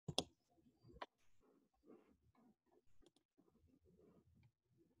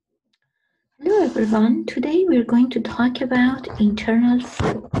everyone. Today we're going to talk about internal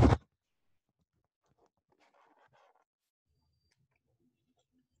flow.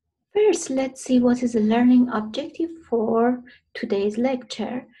 First, let's see what is the learning objective for today's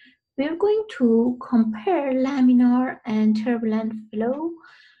lecture. We're going to compare laminar and turbulent flow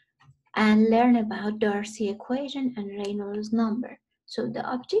and learn about Darcy equation and Reynolds number. So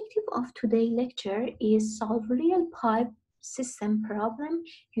the objective of today's lecture is solve real pipe system problem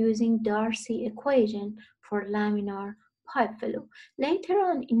using Darcy equation for laminar pipe flow. Later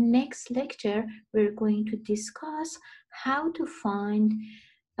on in next lecture, we're going to discuss how to find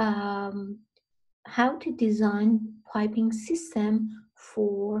how to design piping system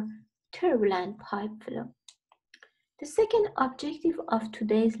for turbulent pipe flow. The second objective of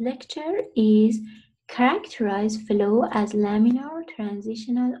today's lecture is characterize flow as laminar,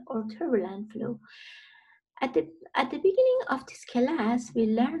 transitional, or turbulent flow. At the beginning of this class, we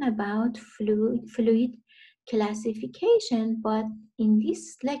learn about fluid classification, but in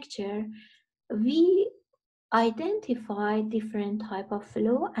this lecture, we identify different type of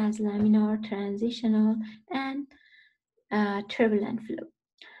flow as laminar, transitional, and turbulent flow.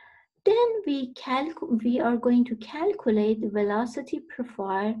 Then we are going to calculate the velocity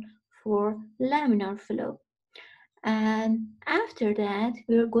profile for laminar flow. And after that,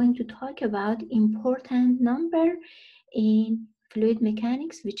 we are going to talk about important number in fluid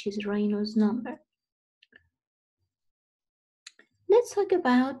mechanics, which is Reynolds number. Let's talk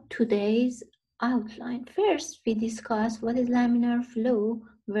about today's outline. First, we discuss what is laminar flow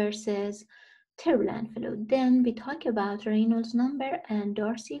versus turbulent flow. Then we talk about Reynolds number and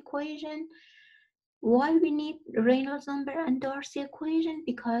Darcy equation. Why we need Reynolds number and Darcy equation?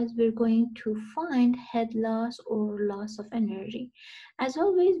 Because we're going to find head loss or loss of energy. As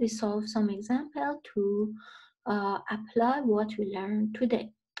always, we solve some example to apply what we learned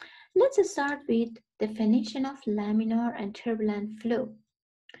today. Let's start with definition of laminar and turbulent flow.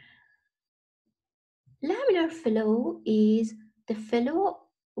 Laminar flow is the flow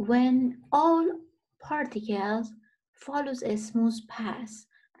when all particles follows a smooth path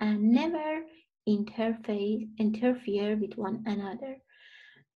and never interfere with one another.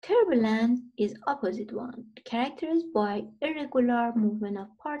 Turbulent is opposite one, characterized by irregular movement of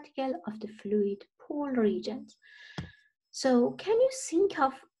particles of the fluid pool regions. So can you think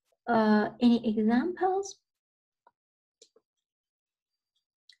of any examples?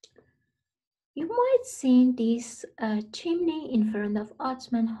 You might see this chimney in front of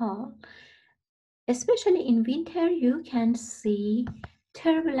Otsman Hall. Especially in winter, you can see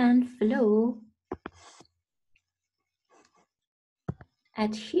turbulent flow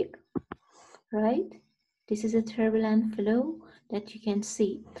at here, right? This is a turbulent flow that you can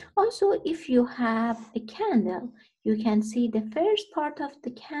see. Also, if you have a candle, you can see the first part of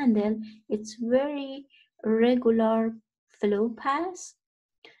the candle, it's very regular flow path,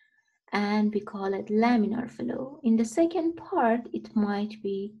 and we call it laminar flow. In the second part, it might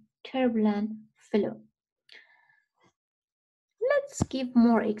be turbulent flow. Let's give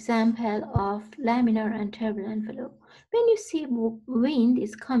more example of laminar and turbulent flow. When you see wind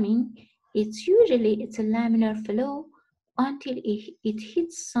is coming, it's a laminar flow until it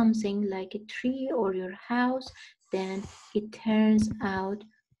hits something like a tree or your house, then it turns out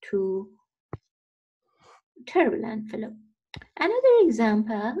to turbulent flow. Another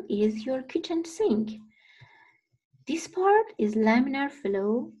example is your kitchen sink. This part is laminar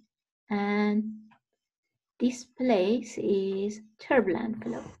flow and this place is turbulent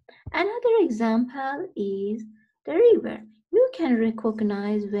flow. Another example is the river. You can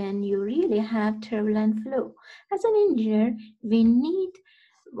recognize when you really have turbulent flow. As an engineer, we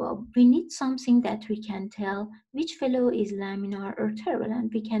need something that we can tell which flow is laminar or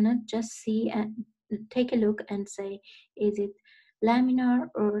turbulent. We cannot just see and take a look and say, is it laminar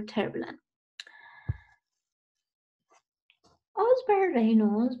or turbulent? Osborne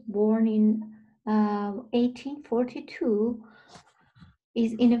Reynolds, born in 1842,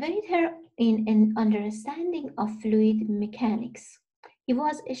 is innovator in an understanding of fluid mechanics. He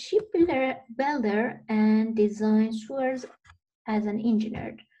was a shipbuilder and designed sewers as an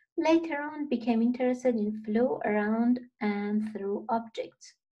engineer. Later on, became interested in flow around and through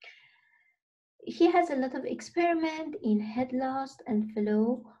objects. He has a lot of experiment in head loss and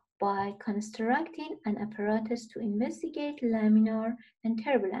flow by constructing an apparatus to investigate laminar and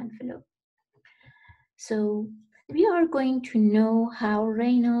turbulent flow. So we are going to know how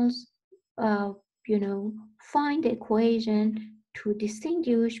Reynolds, find the equation to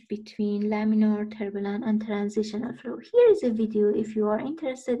distinguish between laminar, turbulent, and transitional flow. Here is a video if you are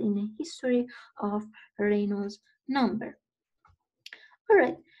interested in the history of Reynolds number. All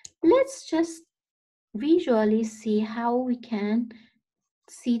right, let's just visually see how we can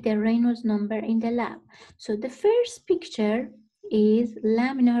see the Reynolds number in the lab. So the first picture is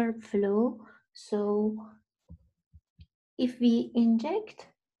laminar flow. So if we inject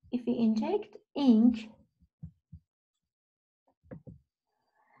ink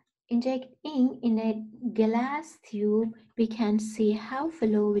in a glass tube, we can see how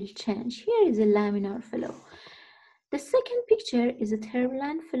flow will change. Here is a laminar flow. The second picture is a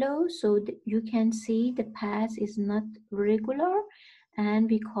turbulent flow, so you can see the path is not regular, and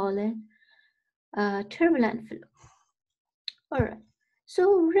we call it turbulent flow. All right.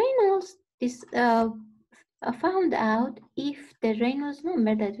 So Reynolds is found out if the Reynolds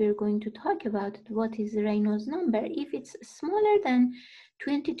number that we're going to talk about, what is the Reynolds number? If it's smaller than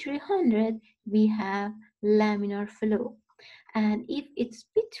 2300, we have laminar flow. And if it's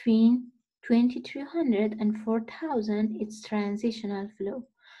between 2300 and 4000, it's transitional flow.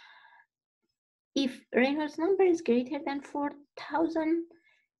 If Reynolds number is greater than 4000,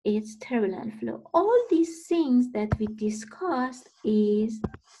 it's turbulent flow. All these things that we discussed is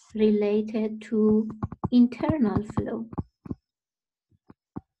related to internal flow,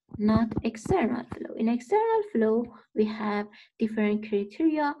 not external flow. In external flow, we have different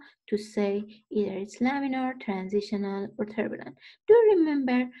criteria to say either it's laminar, transitional, or turbulent. Do you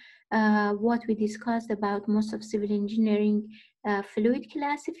remember what we discussed about most of civil engineering fluid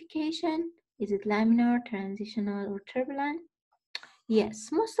classification? Is it laminar, transitional, or turbulent? Yes,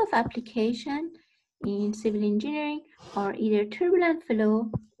 most of application in civil engineering are either turbulent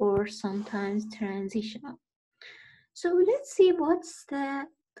flow or sometimes transitional. So let's see what's the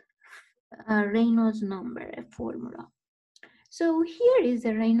Reynolds number formula. So here is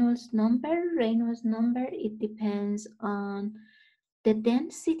the Reynolds number. Reynolds number, it depends on the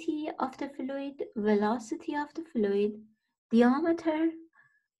density of the fluid, velocity of the fluid, diameter,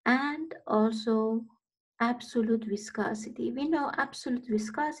 and also absolute viscosity. We know absolute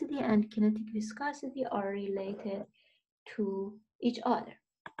viscosity and kinetic viscosity are related to each other.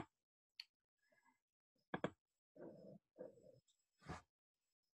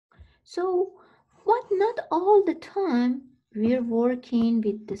 So, but not all the time we're working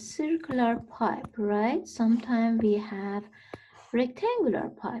with the circular pipe, right? Sometimes we have rectangular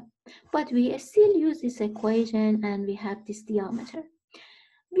pipe, but we still use this equation and we have this diameter.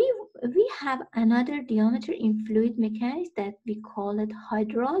 We have another diameter in fluid mechanics that we call it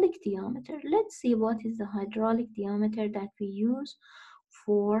hydraulic diameter. Let's see what is the hydraulic diameter that we use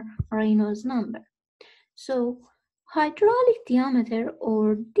for Reynolds number. So hydraulic diameter,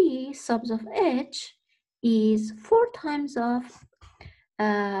 or D subs of H, is 4 times of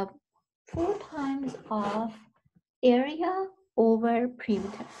area over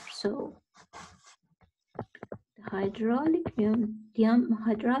perimeter. So the hydraulic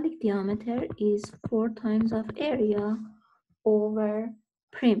diameter is 4 times of area over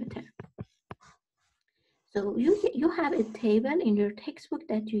perimeter. So you have a table in your textbook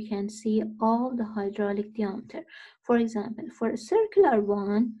that you can see all the hydraulic diameter. For example, for a circular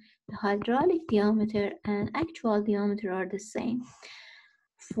one, the hydraulic diameter and actual diameter are the same.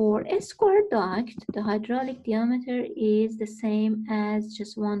 For a square duct, the hydraulic diameter is the same as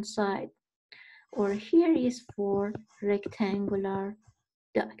just one side. Or here is for rectangular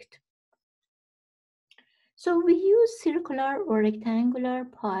duct. So we use circular or rectangular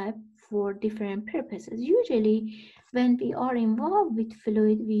pipe for different purposes. Usually, when we are involved with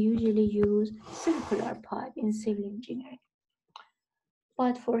fluid, we usually use circular pipe in civil engineering.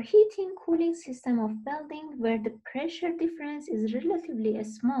 But for heating, cooling system of building, where the pressure difference is relatively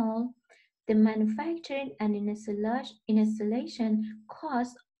small, the manufacturing and installation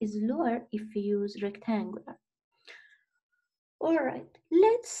cost is lower if we use rectangular. All right,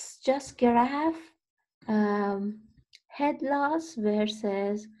 let's just graph head loss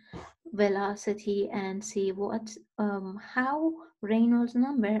versus velocity and see how Reynolds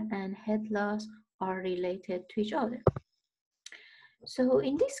number and head loss are related to each other. So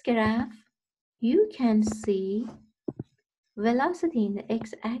in this graph, you can see velocity in the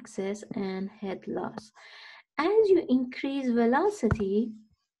x-axis and head loss. As you increase velocity,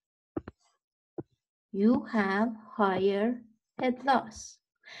 you have higher head loss.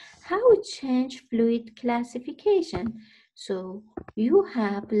 How it change fluid classification? So you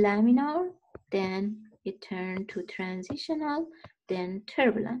have laminar, then it turned to transitional, then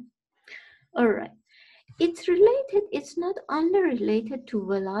turbulent. All right. It's not only related to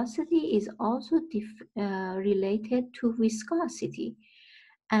velocity, it's also related to viscosity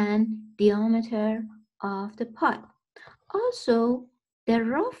and diameter of the pipe. Also, the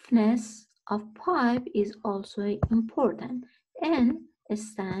roughness of pipe is also important, and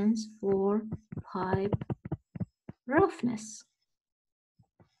stands for pipe roughness.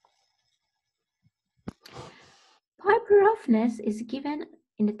 Pipe roughness is given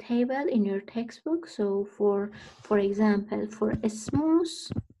in the table in your textbook. So for example, for a smooth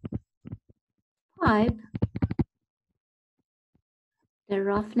pipe, the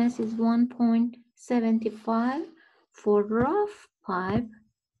roughness is 1.75. For rough pipe,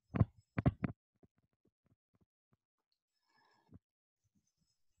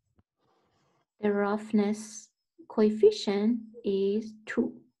 the roughness coefficient is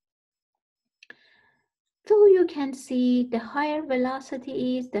 2. So you can see the higher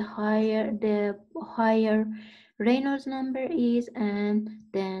velocity is, the higher Reynolds number is, and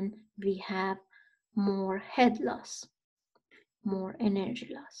then we have more head loss, more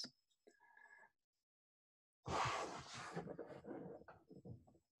energy loss.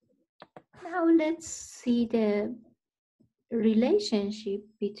 Now let's see the relationship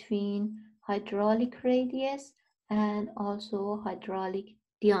between hydraulic radius and also hydraulic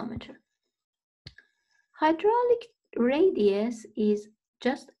diameter. Hydraulic radius is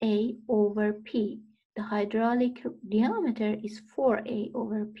just A over P. The hydraulic diameter is 4A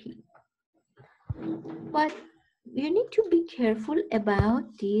over P. But you need to be careful about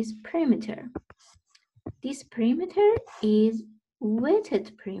this perimeter. This perimeter is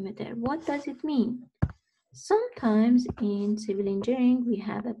wetted perimeter. What does it mean? Sometimes in civil engineering we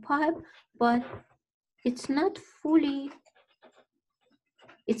have a pipe, but it's not full,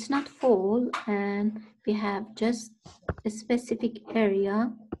 and we have just a specific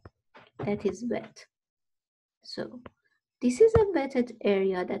area that is wet. So this is a wetted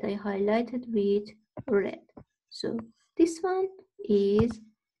area that I highlighted with red. So this one is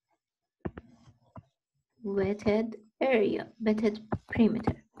wetted area, wetted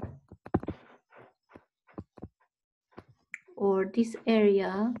perimeter. Or this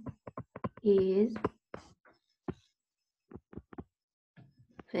area is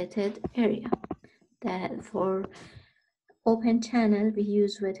wetted area. That for open channel we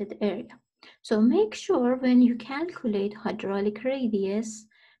use wetted area. So make sure when you calculate hydraulic radius,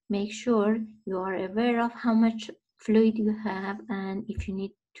 make sure you are aware of how much fluid you have, and if you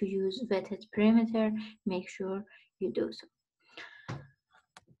need to use wetted perimeter, make sure you do so.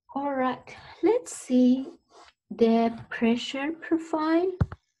 All right, let's see the pressure profile.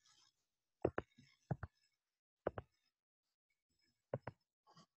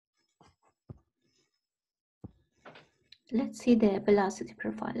 Let's see the velocity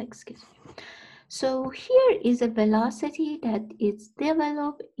profile, excuse me. So here is a velocity that is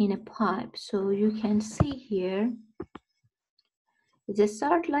developed in a pipe. So you can see here, it's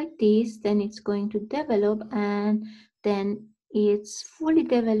start like this, then it's going to develop, and then its fully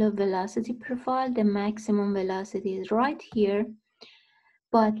developed velocity profile, the maximum velocity is right here.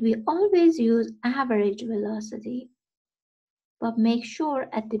 But we always use average velocity. But make sure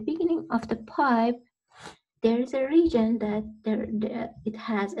at the beginning of the pipe, there is a region that it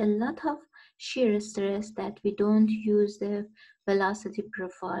has a lot of shear stress, that we don't use the velocity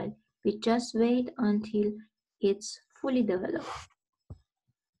profile. We just wait until it's fully developed.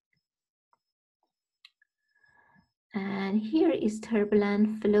 And here is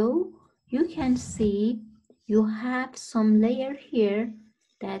turbulent flow. You can see you have some layer here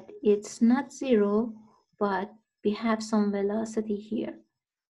that it's not zero, but we have some velocity here.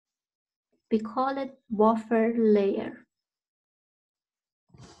 We call it buffer layer.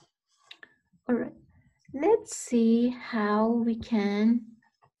 All right, let's see how we can,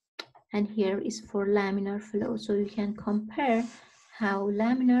 and here is for laminar flow. So you can compare how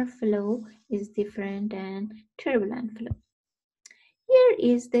laminar flow is different than turbulent flow. Here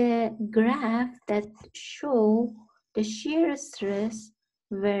is the graph that show the shear stress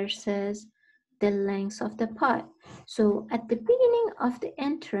versus the length of the pipe. So at the beginning of the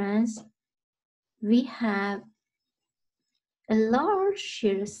entrance, we have a large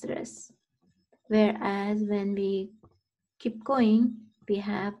shear stress, whereas when we keep going, we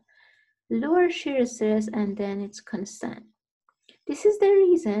have lower shear stress, and then it's constant. This is the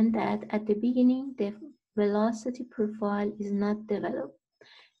reason that at the beginning, the velocity profile is not developed.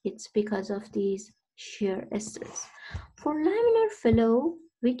 It's because of these shear stress. For laminar flow,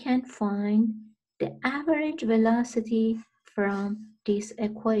 we can find the average velocity from this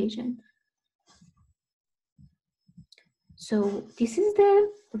equation. So this is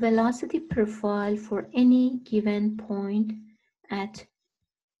the velocity profile for any given point at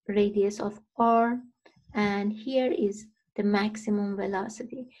radius of r, and here is the maximum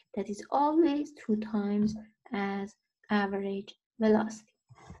velocity, that is always 2 times as average velocity.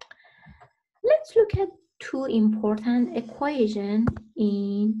 Let's look at two important equations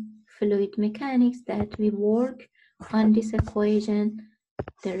in fluid mechanics that we work on this equation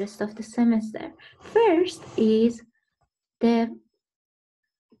the rest of the semester. First is the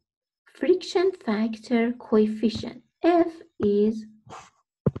friction factor coefficient. F is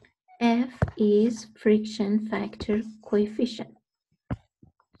friction factor coefficient.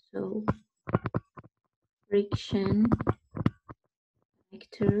 So friction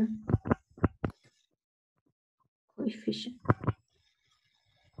factor coefficient.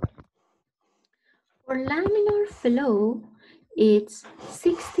 For laminar flow, it's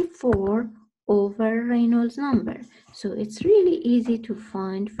 64 over Reynolds number. So it's really easy to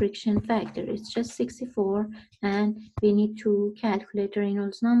find friction factor. It's just 64 and we need to calculate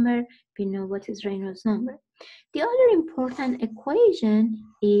Reynolds number. We know what is Reynolds number. The other important equation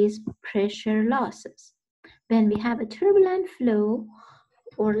is pressure losses. When we have a turbulent flow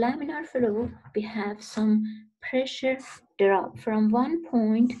or laminar flow, we have some pressure drop from one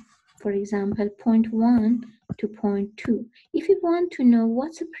point, for example, point 1 to point 2. If we want to know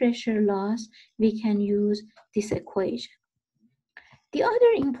what's a pressure loss, we can use this equation. The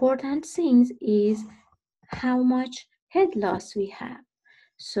other important thing is how much head loss we have.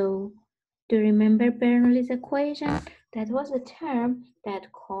 So, do you remember Bernoulli's equation? That was a term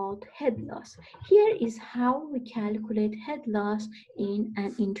that called head loss. Here is how we calculate head loss in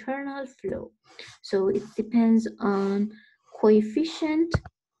an internal flow. So it depends on coefficient,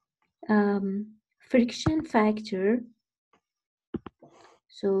 friction factor.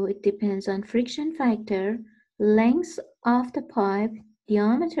 So it depends on friction factor, length of the pipe,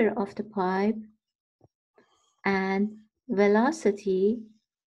 diameter of the pipe, and velocity,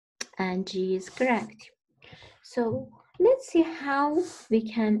 and G is gravity. So let's see how we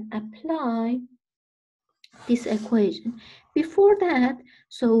can apply this equation. Before that,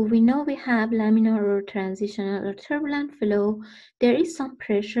 so we know we have laminar or transitional or turbulent flow. There is some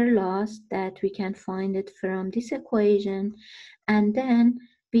pressure loss that we can find it from this equation, and then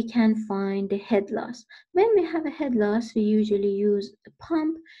we can find the head loss. When we have a head loss, we usually use a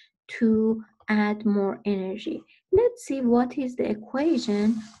pump to add more energy. Let's see what is the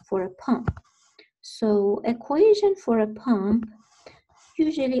equation for a pump. So equation for a pump,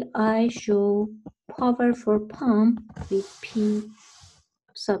 usually I show power for pump with P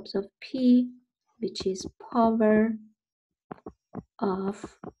subs of P, which is power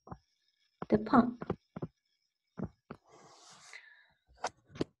of the pump.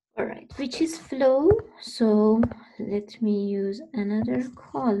 All right, which is flow. So let me use another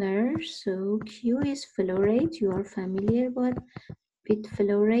color. So Q is flow rate. You are familiar with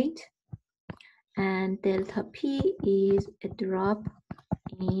flow rate. And delta P is a drop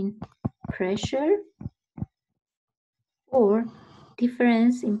in pressure or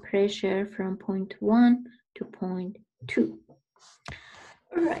difference in pressure from point 1 to point 2.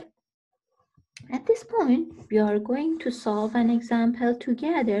 All right. At this point, we are going to solve an example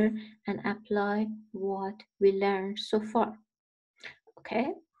together and apply what we learned so far.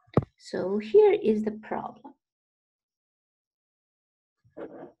 Okay, so here is the problem.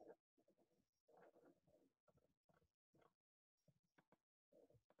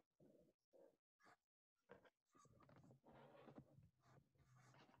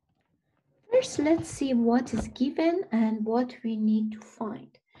 First, let's see what is given and what we need to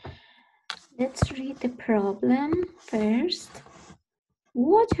find. Let's read the problem first.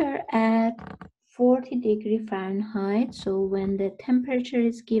 Water at 40 degrees Fahrenheit. So when the temperature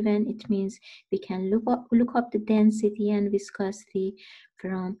is given, it means we can look up the density and viscosity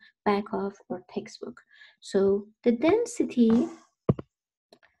from back of our textbook. So the density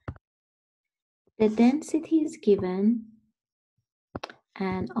is given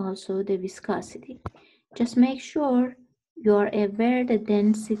and also the viscosity. Just make sure you are aware the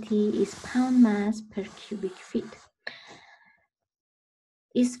density is pound mass per cubic feet.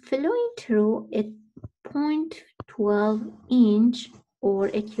 Is flowing through a 0.12 inch or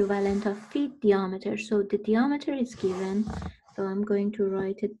equivalent of feet diameter. So the diameter is given. So I'm going to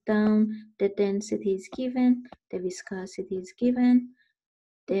write it down. The density is given. The viscosity is given.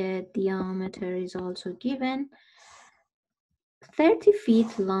 The diameter is also given. 30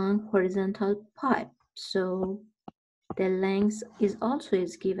 feet long horizontal pipe. So the length is also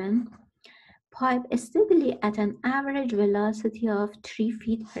given. Pipe steadily at an average velocity of 3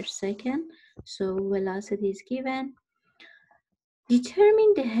 feet per second. So velocity is given.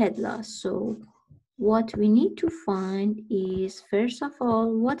 Determine the head loss. So what we need to find is, first of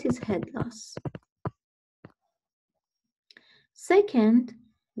all, what is head loss? Second,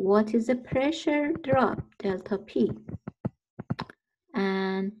 what is the pressure drop, delta P?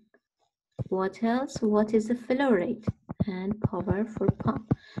 And What else? What is the flow rate? And power for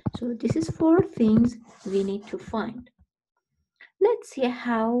pump. So this is 4 things we need to find. Let's see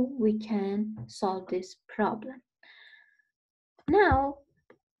how we can solve this problem. Now,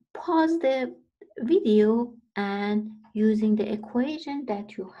 pause the video and using the equation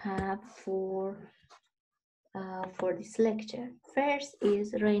that you have for this lecture. First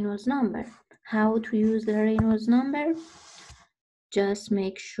is Reynolds number. How to use the Reynolds number? Just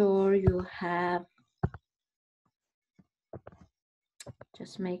make sure you have,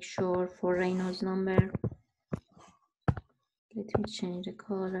 for Reynolds number, let me change the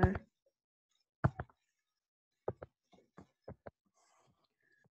color.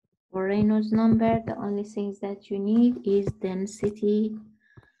 For Reynolds number, the only things that you need is density,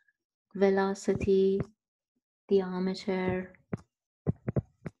 velocity, diameter,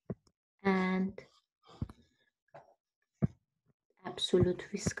 and absolute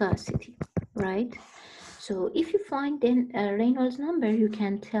viscosity, right? So if you find then a Reynolds number, you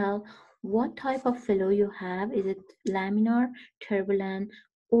can tell what type of flow you have. Is it laminar, turbulent,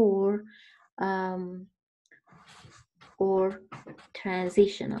 or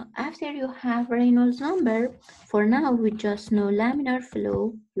transitional? After you have Reynolds number, for now we just know laminar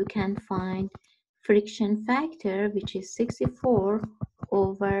flow, you can find friction factor, which is 64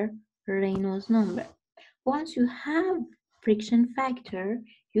 over Reynolds number. Once you have friction factor,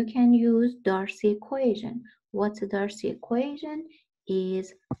 you can use Darcy equation. What's a Darcy equation?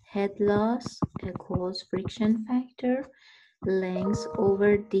 Is head loss equals friction factor length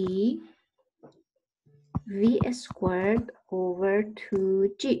over d v squared over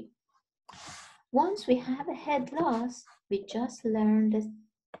 2g. Once we have a head loss, we just learned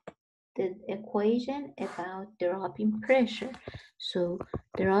the equation about drop in pressure. So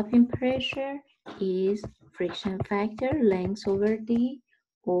drop in pressure is friction factor length over d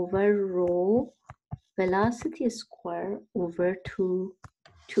over rho velocity square over 2.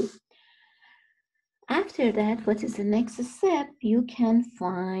 After that, what is the next step? You can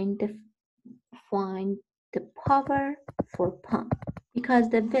find the power for pump. Because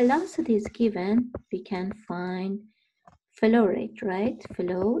the velocity is given, we can find flow rate, right?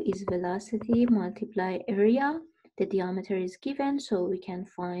 Flow is velocity multiply area. The diameter is given, so we can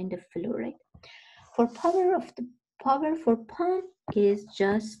find the flow rate. For power for pump is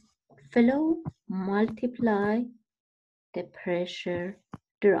just flow multiply the pressure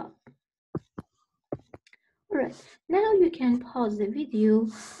drop. Alright, now you can pause the video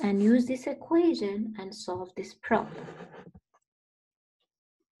and use this equation and solve this problem.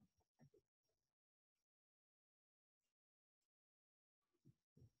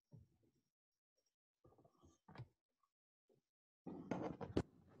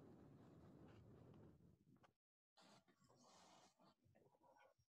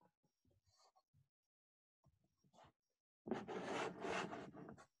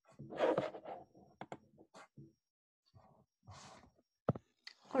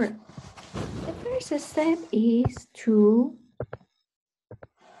 Alright, the first step is to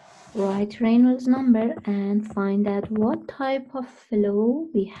write Reynolds number and find out what type of flow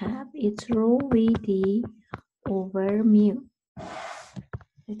we have. It's rho Vd over mu.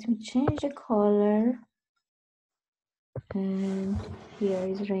 Let me change the color, and here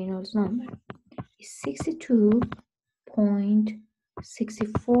is Reynolds number. It's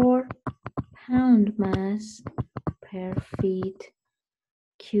 62.64 pound mass per feet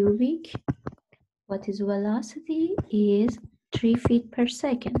cubic. What is velocity? Is 3 feet per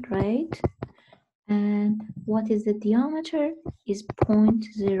second, right? And what is the diameter? Is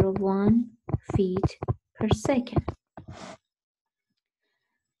 0.01 feet per second.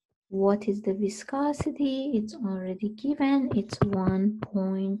 What is the viscosity? It's already given. It's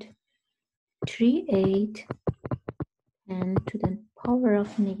 1.38 and to the power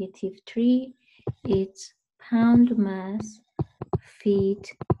of -3. It's pound mass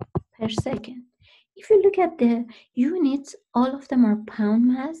feet per second. If you look at the units, all of them are pound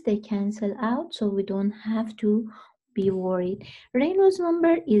mass. They cancel out, so we don't have to be worried. Reynolds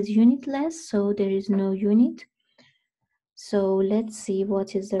number is unitless, so there is no unit. So let's see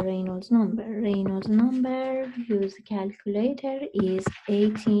what is the Reynolds number. Reynolds number, use the calculator, is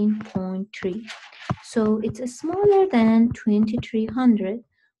 18.3. So it's smaller than 2300.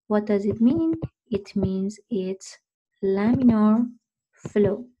 What does it mean? It means it's laminar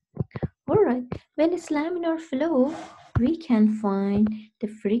flow. Alright, when it's laminar flow, we can find the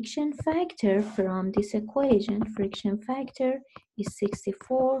friction factor from this equation. Friction factor is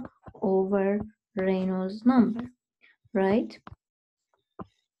 64 over Reynolds number, right?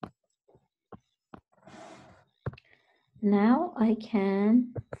 Now I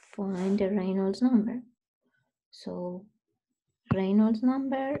can find the Reynolds number. So Reynolds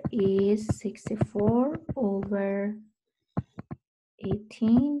number is 64 over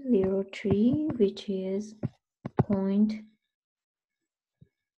 1803, which is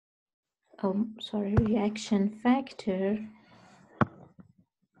reaction factor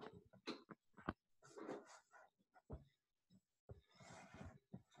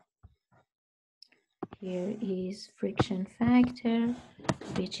here is friction factor,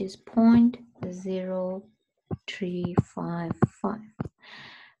 which is 0.0355.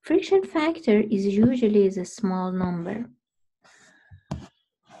 Friction factor is usually a small number.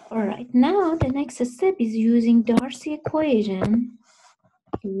 All right, now the next step is using Darcy equation.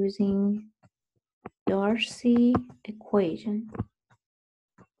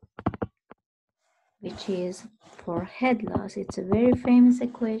 Which is for head loss. It's a very famous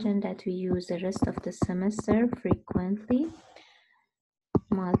equation that we use the rest of the semester frequently.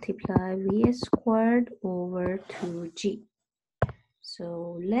 Multiply V squared over 2G.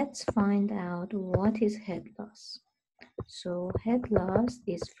 So let's find out what is head loss. So head loss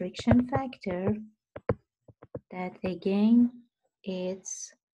is friction factor that again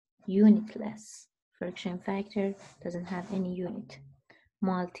it's unitless. Friction factor doesn't have any unit.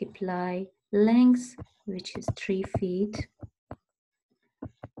 Multiply length, which is 3 feet,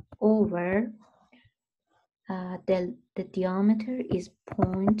 over the diameter is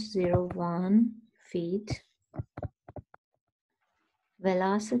 0.01 feet.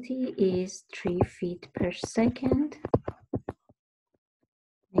 Velocity is 3 feet per second.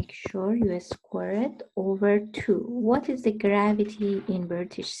 Make sure you square it over 2. What is the gravity in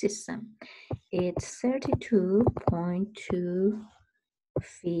British system? It's 32.2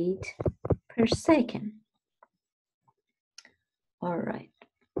 feet per second. All right,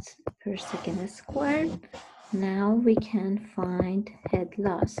 per second squared. Now we can find head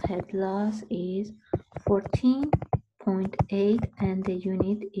loss. Head loss is 14.8 and the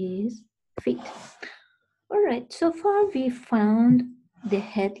unit is feet. All right, so far we found the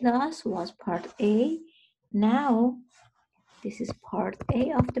head loss was part A. Now this is part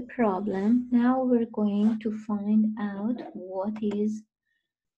A of the problem. Now we're going to find out what is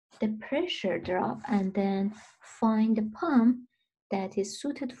the pressure drop and then find the pump that is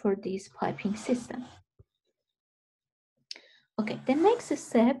suited for this piping system. Okay, the next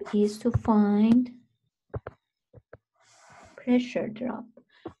step is to find pressure drop.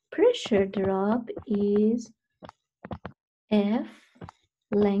 Pressure drop is F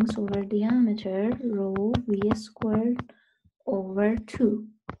length over diameter rho V squared over 2,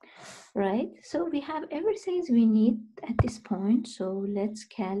 right? So we have everything we need at this point. So let's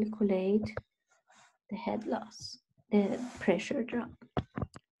calculate the head loss, the pressure drop.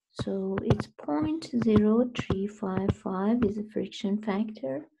 So it's 0.0355 is a friction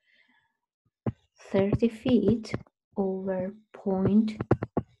factor. 30 feet over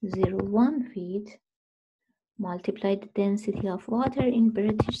 0.01 feet. Multiply the density of water in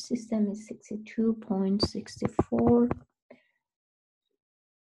British system is 62.64,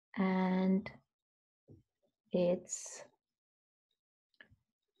 and it's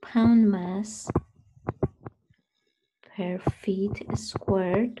pound mass per feet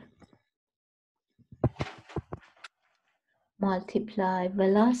squared. Multiply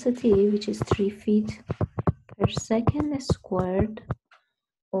velocity, which is 3 feet per second squared,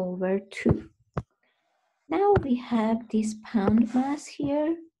 over 2. Now we have this pound mass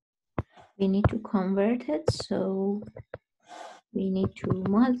here. We need to convert it, so we need to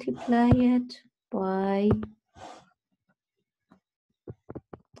multiply it by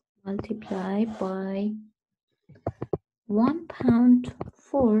 1 pound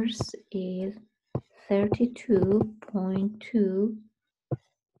force is 32.2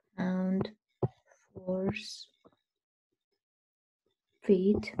 pound force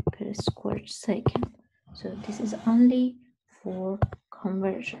feet per square second. So this is only for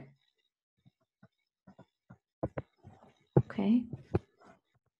conversion. Okay.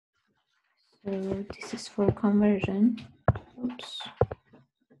 So this is for conversion. Oops.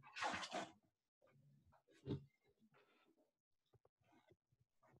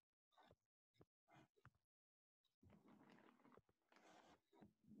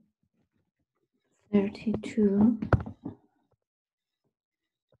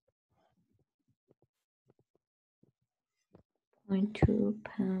 $32.2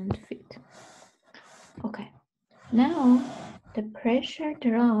 pound feet. Okay. Now the pressure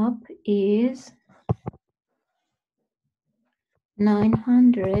drop is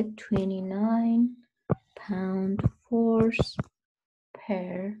 929 pound force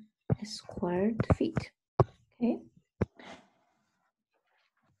per square feet. Okay.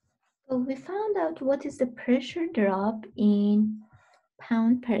 So we found out what is the pressure drop in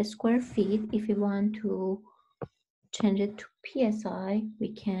pound per square feet. If we want to change it to PSI,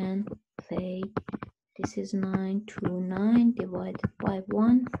 we can play this is 929 divided by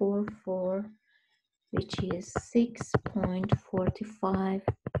 144, which is 6.45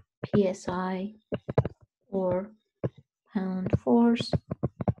 PSI or pound force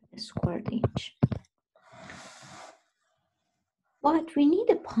per square inch. But we need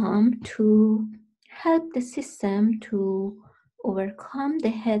a pump to help the system to overcome the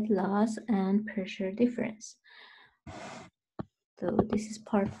head loss and pressure difference. So this is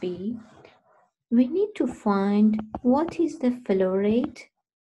part B. We need to find what is the flow rate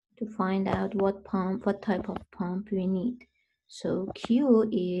to find out what type of pump we need. So Q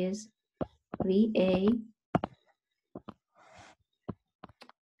is VA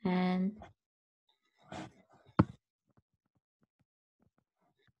and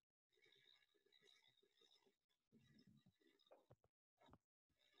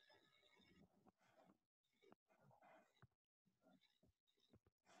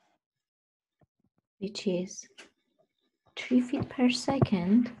which is 3 feet per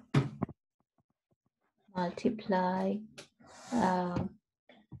second multiply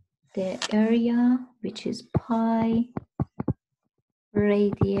the area, which is pi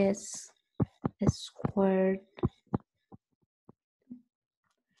radius squared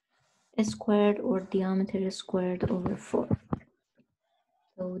or diameter squared over 4.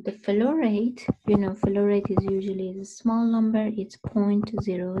 So the flow rate, flow rate is usually a small number. It's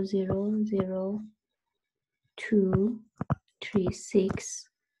 0.0000236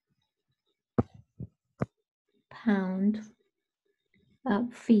 pound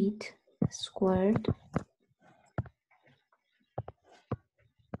feet squared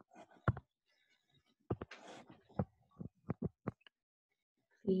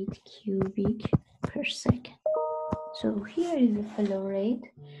feet cubic per second. So here is the flow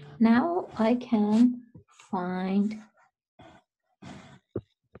rate. Now I can find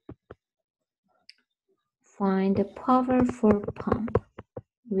the power for pump,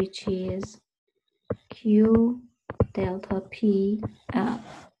 which is Q delta P L.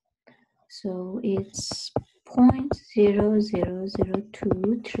 So it's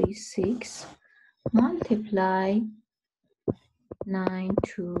 0.0000236 multiply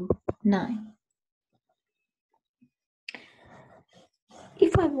 929.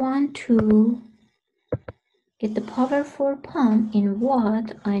 If I want to get the power for pump in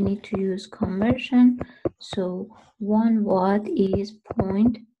watt, I need to use conversion. So 1 watt is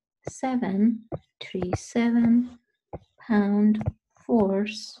 0.737 pound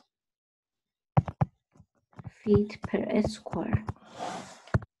force feet per square.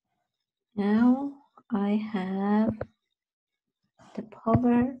 Now I have the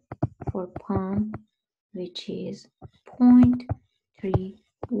power for pump, which is 0.3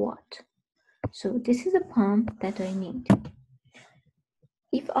 watt. So this is a pump that I need.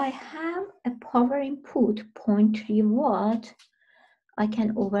 If I have a power input 0.3 watt, I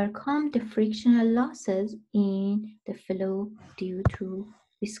can overcome the frictional losses in the flow due to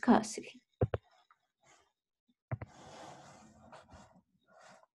viscosity.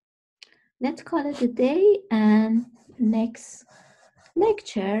 Let's call it a day, and next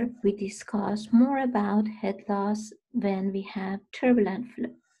lecture we discuss more about head loss when we have turbulent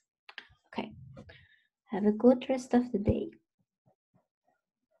flow. Okay, have a good rest of the day.